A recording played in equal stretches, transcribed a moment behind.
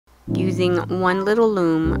Using one little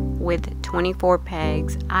loom with 24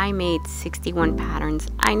 pegs, I made 61 patterns.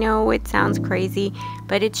 I know it sounds crazy,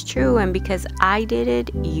 but it's true, and because I did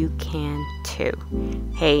it, you can too.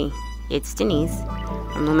 Hey, it's Denise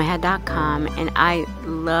from loom.com, and I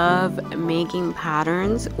love making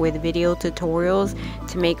patterns with video tutorials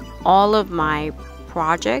to make all of my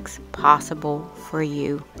projects possible for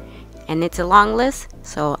you. And it's a long list,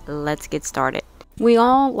 so let's get started. We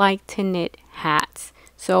all like to knit hats,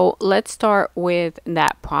 so let's start with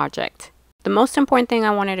that project. The most important thing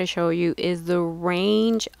I wanted to show you is the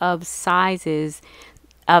range of sizes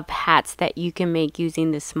of hats that you can make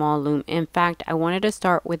using this small loom. In fact, I wanted to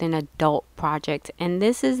start with an adult project, and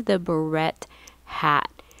this is the barrette hat.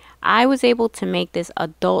 I was able to make this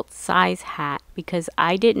adult size hat because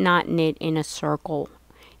I did not knit in a circle.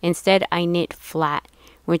 Instead, I knit flat,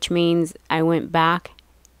 which means I went back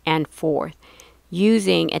and forth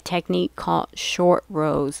using a technique called short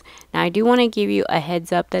rows. Now, I do want to give you a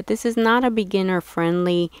heads up that this is not a beginner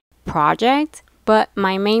friendly project, but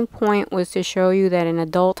my main point was to show you that an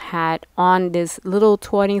adult hat on this little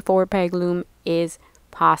 24 peg loom is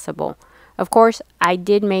possible. Of course, I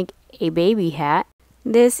did make a baby hat.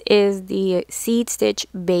 This is the seed stitch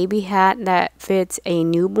baby hat that fits a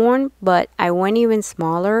newborn, but I went even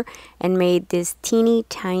smaller and made this teeny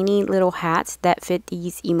tiny little hats that fit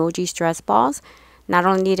these emoji stress balls. Not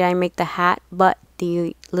only did I make the hat, but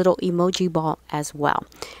the little emoji ball as well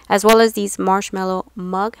as these marshmallow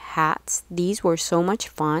mug hats. These were so much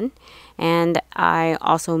fun, and I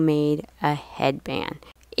also made a headband.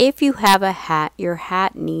 If you have a hat, your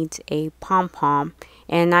hat needs a pom-pom,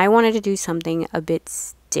 and I wanted to do something a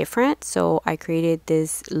bit different, so I created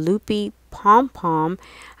this loopy pom-pom.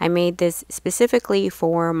 I made this specifically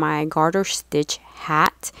for my garter stitch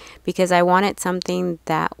hat because I wanted something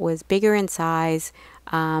that was bigger in size,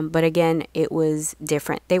 but again, it was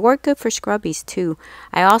different. They work good for scrubbies too.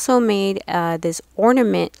 I also made this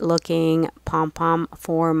ornament looking pom-pom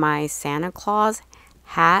for my Santa Claus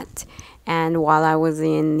hat, and while I was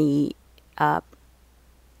in the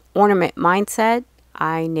ornament mindset,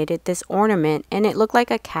 I knitted this ornament and it looked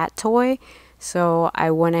like a cat toy, so I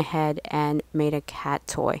went ahead and made a cat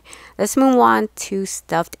toy. Let's move on to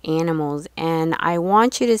stuffed animals, and I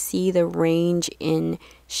want you to see the range in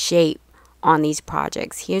shape on these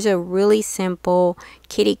projects. Here's a really simple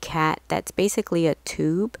kitty cat that's basically a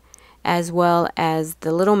tube, as well as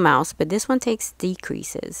the little mouse, but this one takes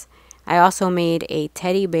decreases. I also made a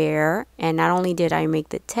teddy bear, and not only did I make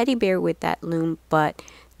the teddy bear with that loom, but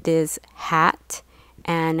this hat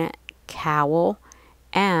and cowl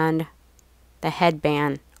and the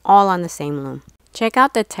headband all on the same loom. Check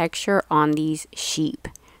out the texture on these sheep.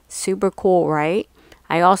 Super cool, right?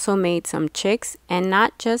 I also made some chicks, and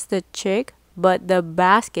not just the chick, but the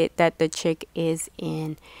basket that the chick is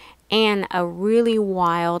in, and a really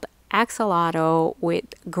wild axolotl with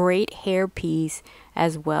great hairpiece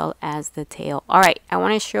as well as the tail. All right, I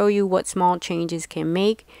want to show you what small changes can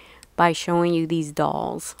make by showing you these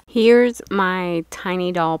dolls. Here's my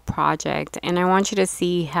tiny doll project, and I want you to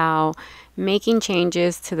see how making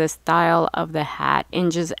changes to the style of the hat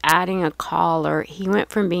and just adding a collar, he went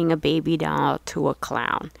from being a baby doll to a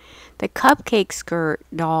clown. The cupcake skirt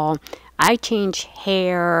doll, I changed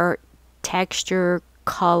hair, texture,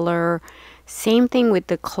 color. Same thing with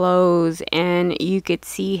the clothes, and you could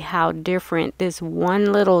see how different this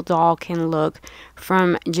one little doll can look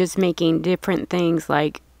from just making different things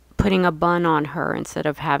like putting a bun on her instead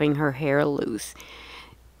of having her hair loose.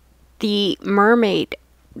 The mermaid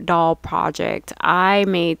doll project, I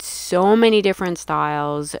made so many different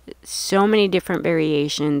styles, so many different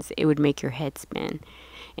variations, it would make your head spin.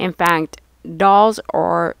 In fact, dolls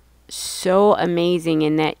are so amazing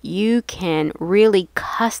in that you can really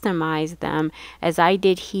customize them, as I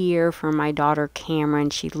did here for my daughter Cameron.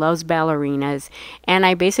 She loves ballerinas, and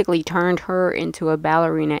I basically turned her into a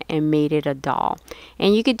ballerina and made it a doll.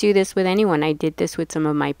 And you could do this with anyone. I did this with some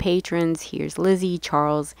of my patrons. Here's Lizzie,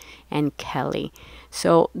 Charles, and Kelly.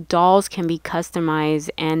 So dolls can be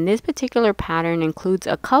customized, and this particular pattern includes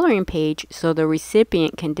a coloring page so the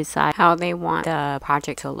recipient can decide how they want the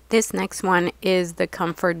project to look. This next one is the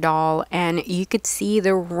comfort doll, and you could see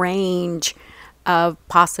the range of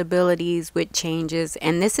possibilities with changes,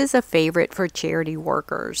 and this is a favorite for charity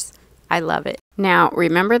workers. I love it. Now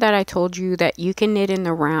remember that I told you that you can knit in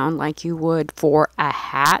the round like you would for a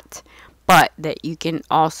hat, but that you can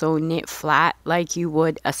also knit flat like you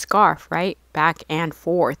would a scarf, right? Back and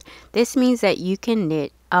forth. This means that you can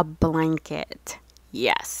knit a blanket.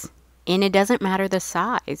 Yes. And it doesn't matter the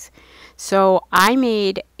size. So I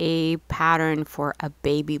made a pattern for a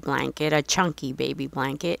baby blanket, a chunky baby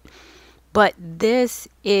blanket. but this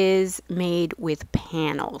is made with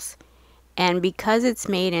panels. And because it's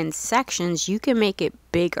made in sections, you can make it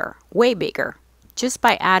bigger, way bigger. Just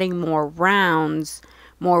by adding more rows,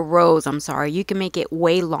 you can make it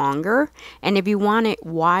way longer. And if you want it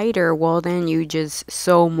wider, well, then you just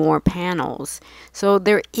sew more panels. So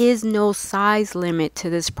there is no size limit to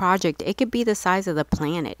this project. It could be the size of the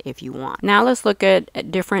planet if you want. Now let's look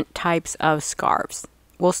at different types of scarves.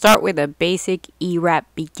 We'll start with a basic E-wrap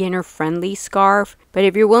beginner friendly scarf, but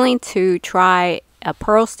if you're willing to try a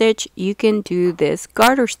purl stitch, you can do this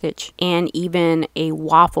garter stitch and even a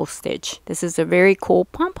waffle stitch. This is a very cool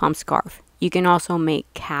pom-pom scarf. You can also make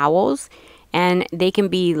cowls, and they can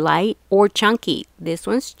be light or chunky. This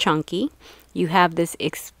one's chunky. You have this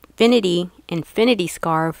infinity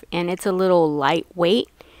scarf, and it's a little lightweight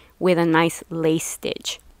with a nice lace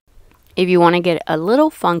stitch. If you want to get a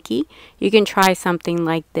little funky, you can try something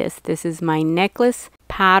like this. This is my necklace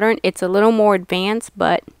pattern. It's a little more advanced,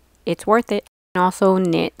 but it's worth it. And also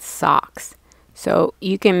knit socks. So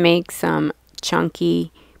you can make some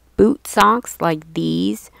chunky boot socks like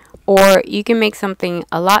these, or you can make something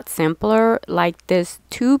a lot simpler like this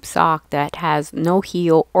tube sock that has no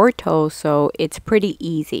heel or toe, so it's pretty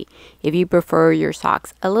easy. If you prefer your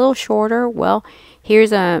socks a little shorter, well,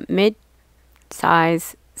 here's a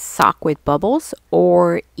mid-size sock with bubbles,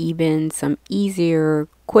 or even some easier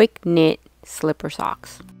quick knit slipper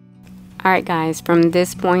socks. Alright guys, from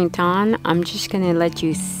this point on, I'm just gonna let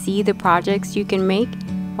you see the projects you can make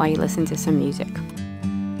while you listen to some music.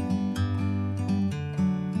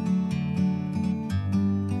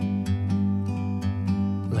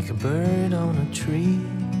 Like a bird on a tree,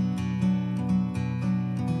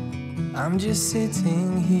 I'm just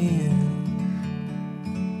sitting here.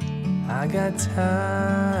 I got time,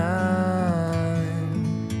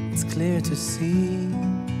 it's clear to see.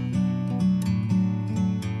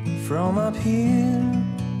 From up here,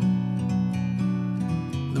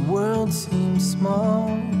 the world seems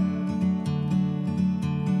small.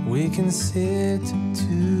 We can sit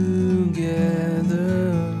together.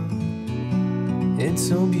 It's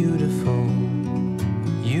so beautiful,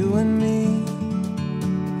 you and me.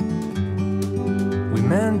 We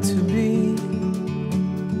meant to be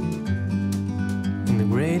in the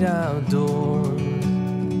great outdoors,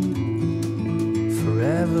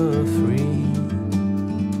 forever free.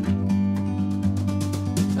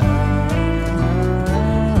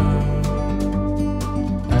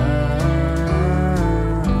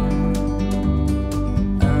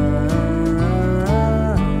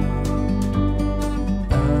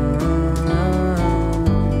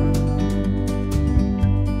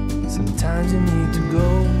 Sometimes you need to go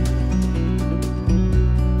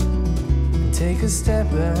and take a step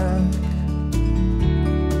back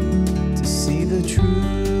to see the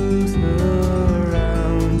truth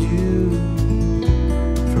around you.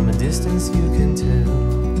 From a distance you can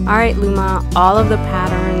tell. Alright Luma, all of the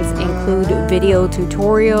patterns include video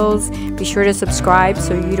tutorials. Be sure to subscribe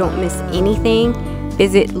so you don't miss anything.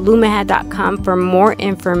 Visit loomahad.com for more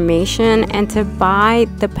information, and to buy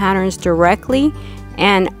the patterns directly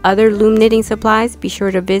and other loom knitting supplies, be sure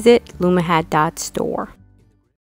to visit loomahad.store.